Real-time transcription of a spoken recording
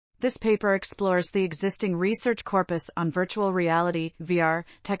This paper explores the existing research corpus on virtual reality (VR)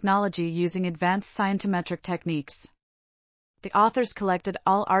 technology using advanced scientometric techniques. The authors collected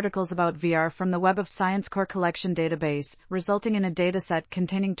all articles about VR from the Web of Science Core Collection database, resulting in a dataset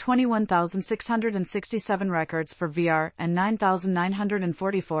containing 21,667 records for VR and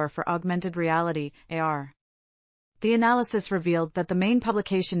 9,944 for augmented reality (AR). The analysis revealed that the main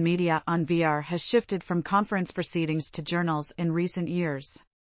publication media on VR has shifted from conference proceedings to journals in recent years.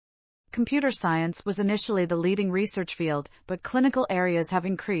 Computer science was initially the leading research field, but clinical areas have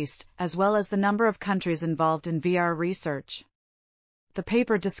increased, as well as the number of countries involved in VR research. The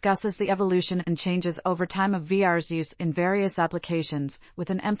paper discusses the evolution and changes over time of VR's use in various applications, with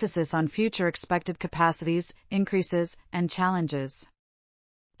an emphasis on future expected capacities, increases, and challenges.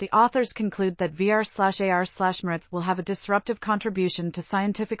 The authors conclude that VR/AR/MRIT will have a disruptive contribution to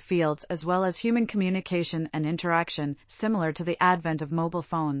scientific fields as well as human communication and interaction, similar to the advent of mobile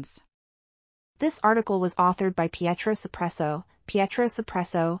phones. This article was authored by Pietro,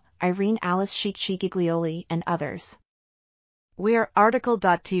 Irene, Alice, Chicchi, Giglioli, and others. We are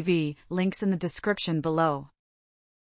RTCLTV, links in the description below.